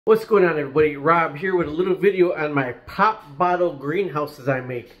What's going on, everybody? Rob here with a little video on my pop bottle greenhouses I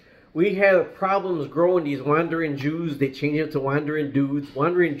make. We have problems growing these wandering Jews. They change it to wandering dudes.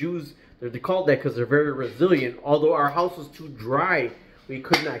 Wandering Jews, they're called that because they're very resilient. Although our house was too dry, we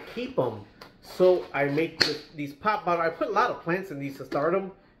could not keep them. So I make these pop bottles. I put a lot of plants in these to start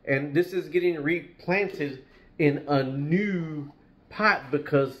them. And this is getting replanted in a new pot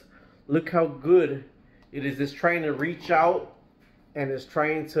because look how good it is. It's trying to reach out. And is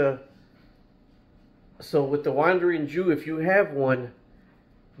trying to, so with the wandering Jew, if you have one,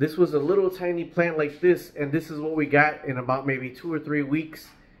 this was a little tiny plant like this, and this is what we got in about maybe 2 or 3 weeks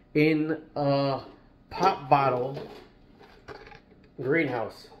in a pop bottle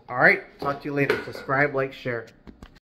greenhouse. All right, talk to you later. Subscribe, like, share.